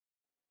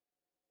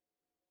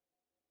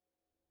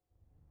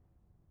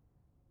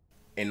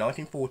In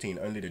 1914,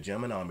 only the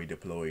German army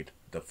deployed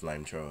the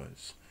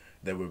flamethrowers.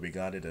 They were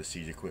regarded as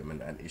siege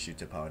equipment and issued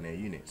to pioneer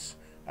units.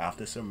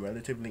 After some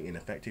relatively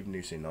ineffective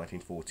use in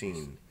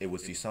 1914, it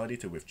was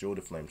decided to withdraw the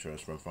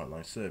flamethrowers from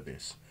frontline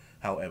service.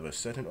 However,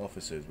 certain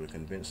officers were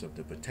convinced of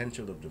the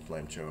potential of the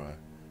flamethrower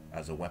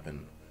as a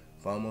weapon.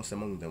 Foremost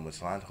among them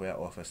was Landwehr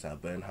officer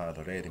Bernhard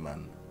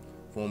Rehdemann,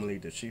 formerly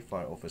the chief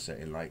fire officer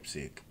in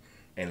Leipzig.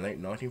 In late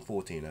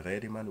 1914,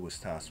 Rehdemann was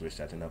tasked with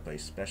setting up a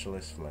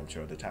specialist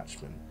flamethrower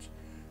detachment.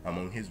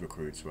 Among his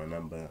recruits were a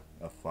number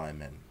of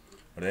firemen.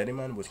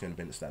 Rehdemann was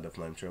convinced that the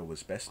flamethrower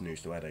was best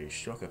used to add a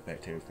shock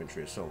effect to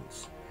infantry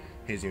assaults.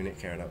 His unit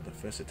carried out the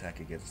first attack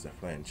against the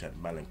French at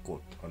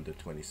Malencourt on the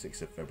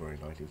 26th of February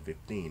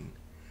 1915.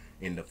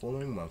 In the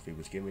following month, he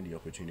was given the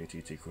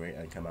opportunity to create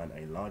and command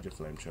a larger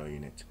flamethrower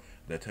unit,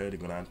 the 3rd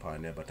Grand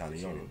Pioneer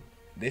Battalion.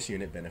 This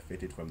unit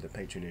benefited from the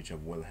patronage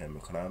of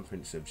Wilhelm, Crown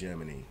Prince of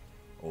Germany,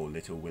 or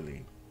Little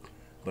Willie.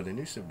 But the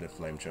use of the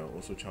flamethrower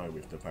also tried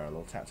with the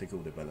parallel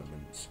tactical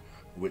developments,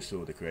 which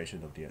saw the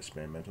creation of the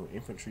experimental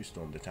infantry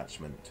storm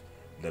detachment,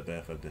 the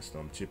birth of the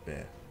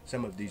Sturmtruppe.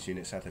 Some of these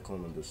units had to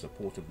call on the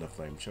support of the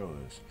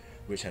flamethrowers,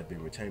 which had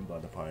been retained by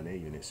the pioneer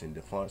units in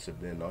defiance of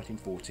their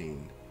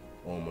 1914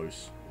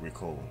 almost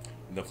recall.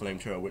 The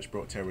flamethrower, which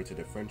brought terror to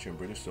the French and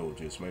British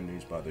soldiers when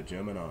used by the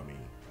German army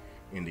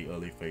in the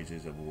early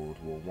phases of World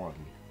War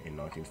I in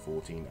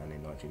 1914 and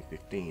in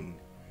 1915,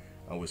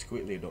 and was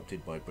quickly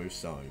adopted by both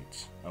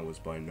sides, and was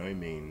by no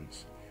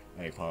means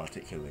a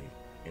particularly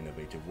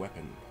innovative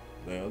weapon.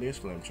 The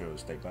earliest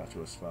flamethrowers date back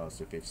to as far as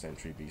the 5th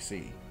century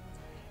BC.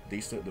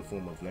 These took the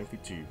form of lengthy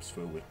tubes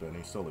filled with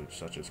burning solids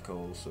such as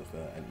coal,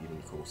 sulfur, and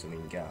even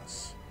coal-saline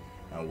gas,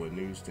 and were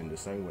used in the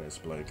same way as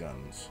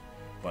blowguns.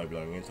 By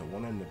blowing into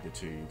one end of the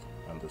tube,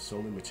 and the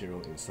solid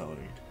material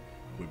inside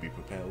would be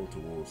propelled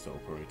towards the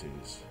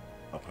operators,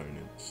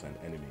 opponents, and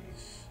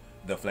enemies.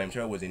 The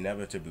flamethrower was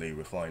inevitably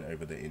refined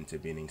over the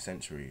intervening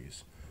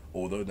centuries,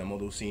 although the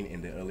models seen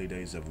in the early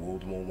days of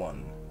World War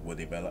I were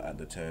developed at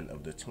the turn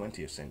of the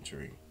 20th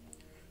century.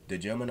 The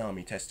German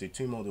army tested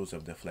 2 models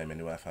of the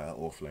Flammenwerfer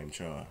or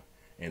flamethrower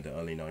in the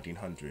early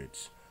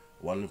 1900s,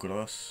 one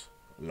gross,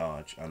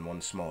 large, and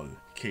one small,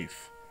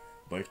 Kief,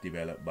 both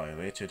developed by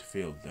Richard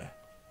Fiedler.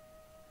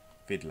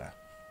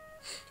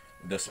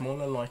 The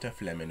smaller, lighter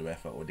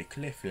Flammenwerfer, or the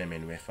Cliff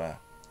Flammenwerfer,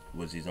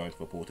 was designed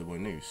for portable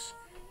use,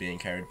 being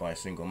carried by a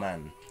single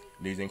man.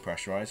 Losing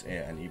pressurized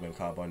air and even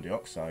carbon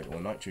dioxide or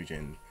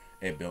nitrogen,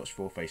 it belched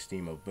forth a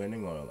stream of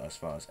burning oil as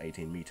far as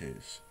 18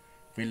 meters.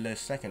 Fiedler's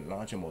second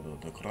larger model,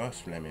 the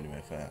Gross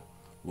Flammenwerfer,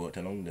 worked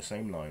along the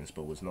same lines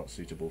but was not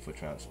suitable for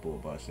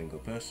transport by a single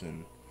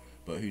person,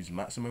 but whose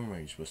maximum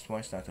range was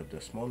twice that of the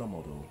smaller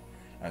model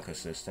and could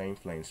sustain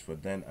flames for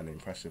then an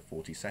impressive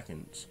 40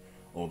 seconds,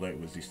 although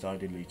it was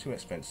decidedly too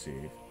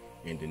expensive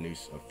in the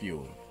use of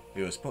fuel.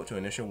 It was put to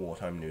initial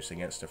wartime use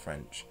against the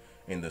French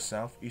in the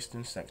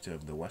southeastern sector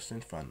of the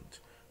Western Front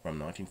from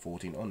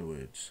 1914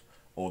 onwards,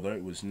 although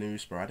it was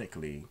used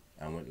sporadically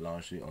and went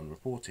largely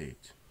unreported.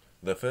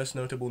 The first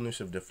notable use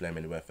of the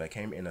Flammenwerfer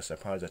came in a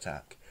surprise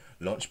attack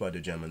launched by the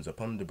Germans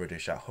upon the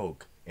British at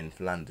Hogg in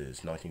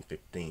Flanders,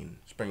 1915.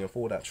 Springing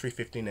forward at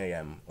 3:15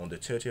 AM on the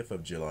 30th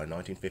of July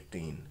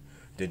 1915,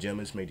 the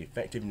Germans made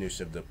effective use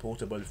of the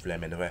portable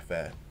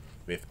Flammenwerfer,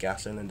 with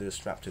gas cylinders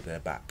strapped to their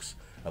backs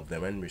of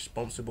the men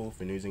responsible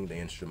for using the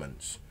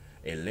instruments,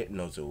 a lit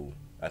nozzle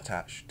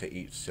attached to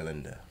each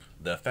cylinder.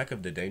 The effect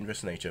of the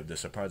dangerous nature of the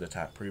surprise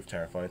attack proved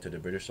terrifying to the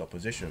British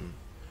opposition.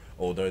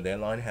 Although their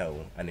line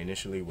held and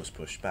initially was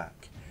pushed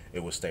back,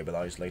 it was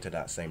stabilized later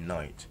that same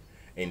night.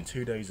 In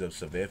 2 days of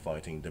severe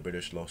fighting, the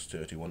British lost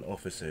 31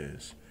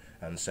 officers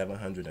and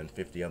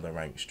 750 other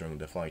ranks during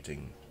the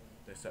fighting.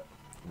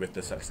 With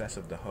the success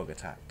of the Hogg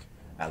attack,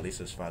 at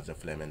least as far as the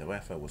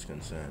Flammenwerfer was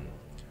concerned,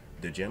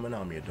 the German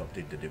army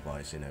adopted the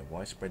device in a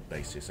widespread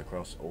basis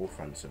across all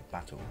fronts of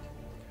battle.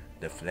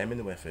 The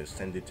Flammenwerfers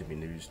tended to be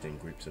used in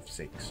groups of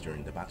 6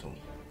 during the battle.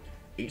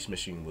 Each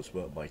machine was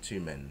worked by 2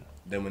 men.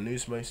 They were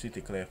used mostly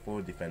to clear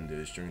forward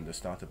defenders during the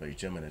start of a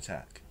German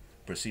attack,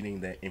 preceding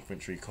their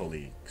infantry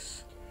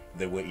colleagues.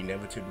 They were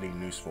inevitably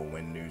useful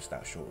when used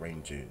at short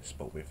ranges,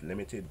 but with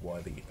limited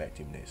wider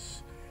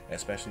effectiveness,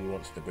 especially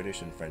once the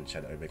British and French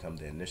had overcome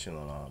the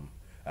initial alarm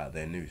at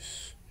their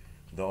use.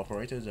 The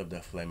operators of the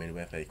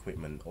Flammenwerfer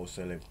equipment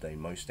also lived a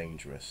most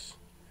dangerous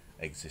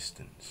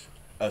existence.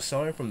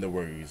 Aside from the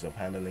worries of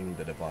handling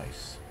the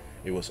device,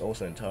 it was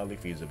also entirely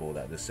feasible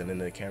that the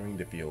cylinder carrying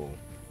the fuel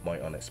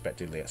might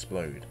unexpectedly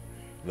explode.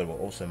 There were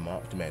also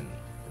marked men.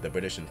 The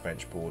British and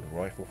French poured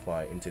rifle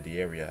fire into the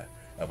area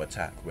of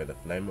attack where the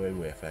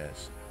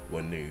Flammenwerfers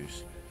were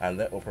used, and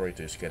their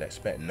operators could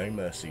expect no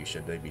mercy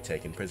should they be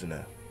taken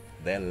prisoner.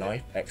 Their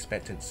life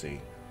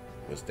expectancy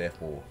was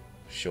therefore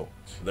short.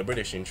 The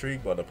British,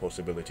 intrigued by the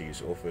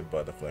possibilities offered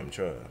by the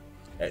flamethrower,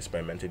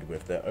 experimented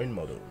with their own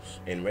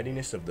models. In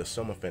readiness of the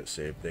Somme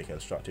offensive, they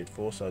constructed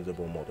 4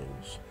 sizable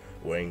models,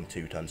 weighing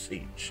 2 tons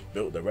each,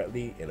 built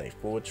directly in a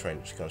forward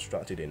trench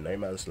constructed in no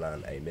man's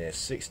land a mere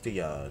 60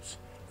 yards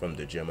from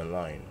the German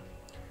line.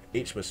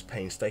 Each was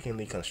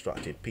painstakingly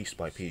constructed piece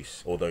by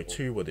piece, although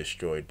 2 were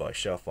destroyed by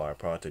shellfire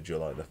prior to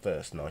July the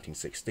 1st,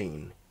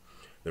 1916.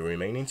 The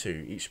remaining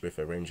 2, each with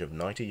a range of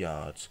 90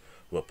 yards,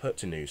 were put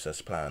to noose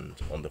as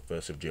planned on the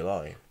 1st of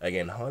July.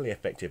 Again, highly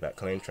effective at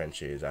claim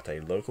trenches at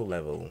a local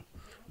level,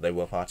 they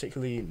were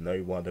particularly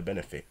no wider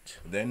benefit.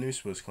 Their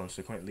noose was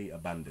consequently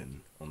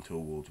abandoned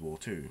until World War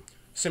II.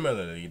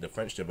 Similarly, the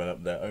French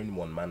developed their own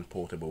one-man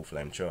portable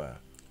flamethrower,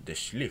 the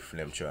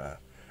Slaughter-HouseWW1,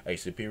 a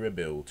superior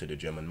build to the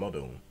German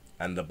model,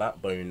 and the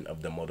backbone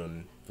of the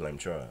modern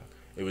flamethrower.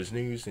 It was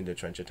used in the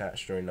trench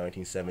attacks during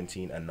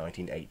 1917 and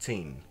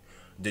 1918.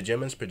 The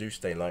Germans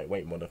produced a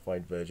lightweight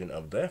modified version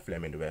of their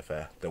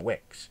flamethrower, the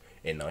Wex,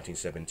 in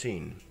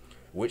 1917,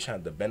 which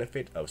had the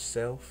benefit of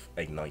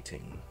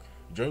self-igniting.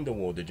 During the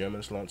war, the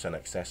Germans launched an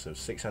excess of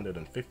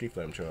 650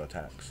 flamethrower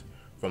attacks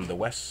from the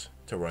west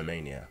to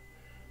Romania,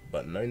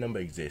 but no number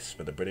exists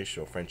for the British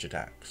or French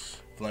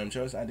attacks.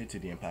 Flamethrowers added to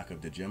the impact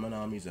of the German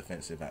army's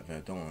offensive at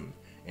Verdun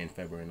in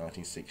February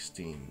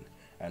 1916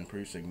 and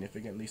proved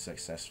significantly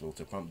successful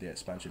to prompt the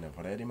expansion of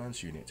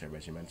Redimant's unit to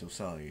regimental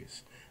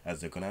size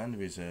as the Grand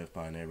Reserve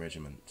Pioneer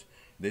Regiment.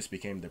 This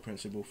became the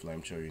principal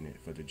flamethrower unit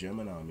for the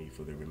German army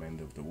for the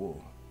remainder of the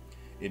war.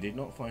 It did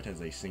not fight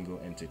as a single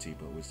entity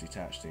but was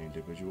detached to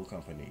individual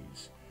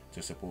companies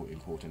to support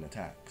important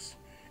attacks.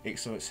 It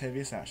saw its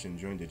heaviest action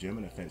during the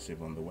German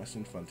offensive on the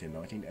Western Front in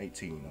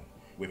 1918,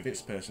 with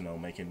its personnel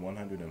making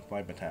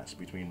 105 attacks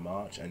between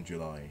March and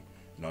July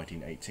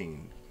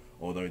 1918,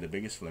 although the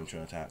biggest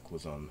flamethrower attack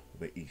was on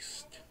the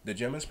east. The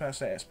Germans passed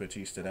their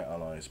expertise to their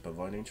allies,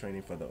 providing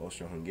training for the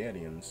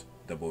Austro-Hungarians,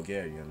 the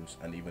Bulgarians,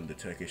 and even the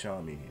Turkish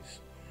armies.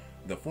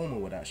 The former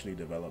would actually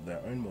develop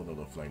their own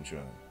model of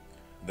flamethrower.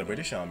 The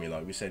British Army,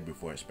 like we said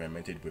before,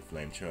 experimented with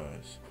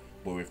flamethrowers,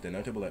 but with the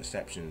notable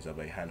exceptions of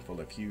a handful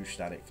of huge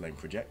static flame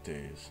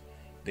projectors,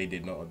 they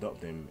did not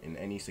adopt them in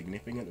any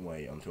significant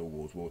way until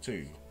World War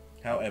II.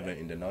 However,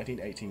 in the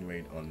 1918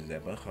 raid on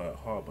Zeebrugge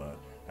Harbour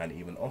and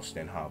even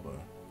Ostend Harbour,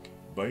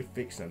 both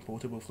fixed and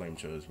portable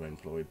flamethrowers were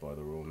employed by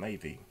the Royal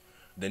Navy.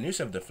 The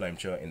use of the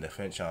flamethrower in the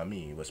French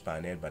army was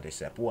pioneered by the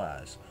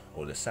Sepoys,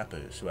 or the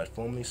sappers, who had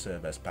formerly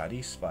served as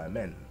Paris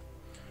firemen.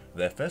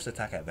 Their first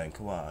attack at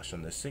Vanquash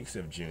on the 6th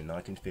of June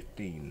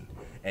 1915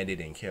 ended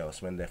in chaos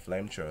when their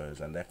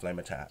flamethrowers and their flame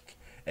attack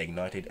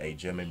ignited a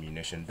German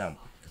munition dump,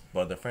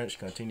 but the French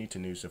continued to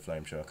use the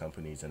flamethrower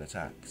companies in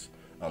attacks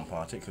on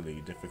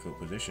particularly difficult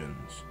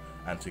positions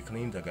and to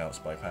clean dugouts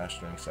by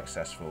pasturing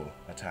successful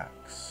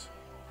attacks.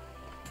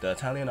 The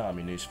Italian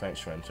army used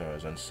French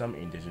flamethrowers on some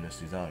indigenous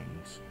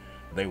designs.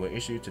 They were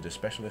issued to the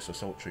specialist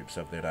assault troops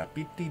of the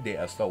Rapiti de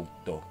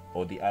Assalto,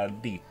 or the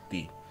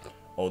Arditi.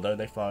 Although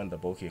they found the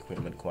bulky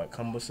equipment quite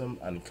cumbersome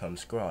and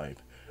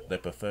unscribed, they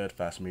preferred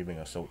fast-moving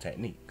assault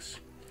techniques.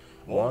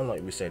 While,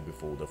 like we said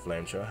before, the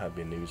flamethrower have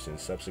been used in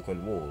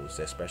subsequent wars,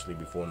 especially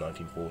before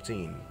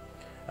 1914,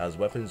 as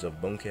weapons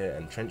of bunker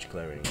and trench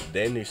clearing,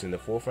 their use in the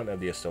forefront of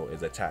the assault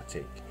is a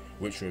tactic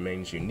which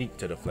remains unique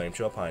to the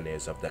flamethrower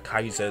pioneers of the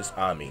Kaiser's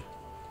army.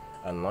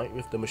 Unlike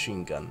with the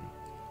machine gun,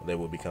 they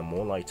will become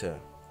more lighter,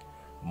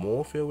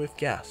 more filled with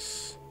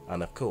gas,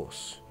 and of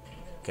course,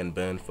 can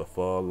burn for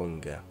far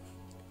longer.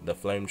 The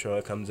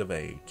flamethrower comes of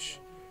age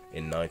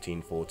in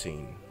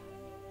 1914.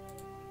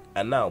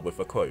 And now with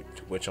a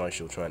quote, which I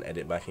shall try and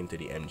edit back into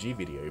the MG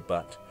video,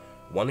 but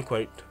one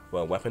quote for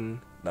a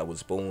weapon that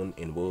was born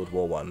in World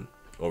War I,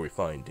 or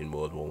refined in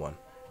World War I.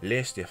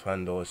 Les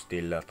défendeurs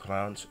de la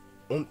France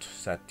ont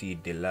sorti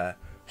de la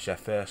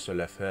chauffeur sur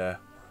le fer,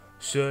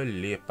 sur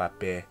les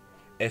papiers,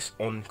 es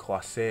on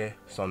croisé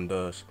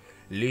sondos,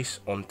 les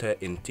ont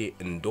été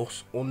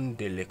endos on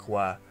de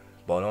l'équoi,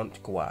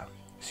 bonant quoi.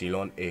 Si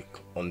l'on est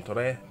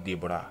entre des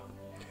bras,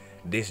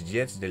 des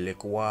jets de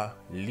l'équoi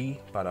lit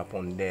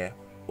paraponder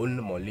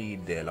un molly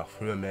de la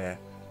fumée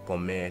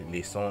comme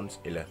les sons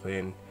et le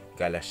frein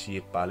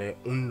galachés par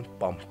un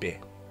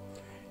pompé.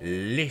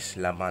 Les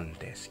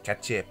lamantes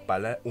cachés par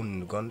un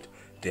gant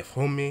de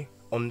fumée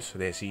ont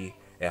réussi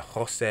et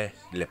forcé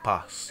le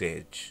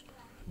passage.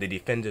 The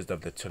defenders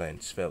of the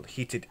trench felt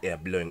heated air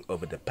blowing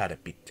over the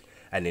parapet,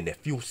 and in a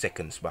few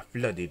seconds were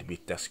flooded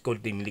with the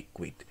scalding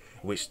liquid,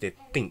 which they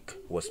think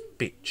was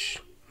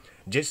pitch.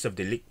 Jets of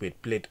the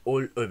liquid played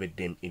all over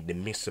them in the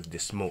midst of the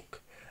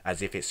smoke,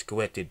 as if it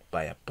squirted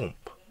by a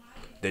pump.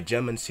 The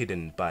Germans,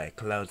 hidden by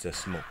clouds of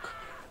smoke,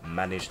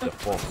 managed to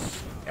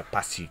force a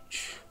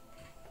passage.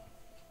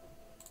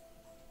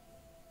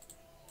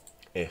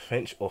 A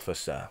French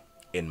officer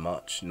in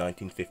March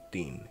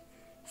 1915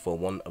 for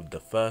one of the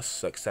first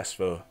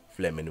successful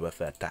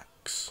flamethrower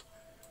attacks.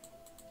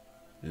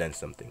 Learn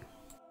something.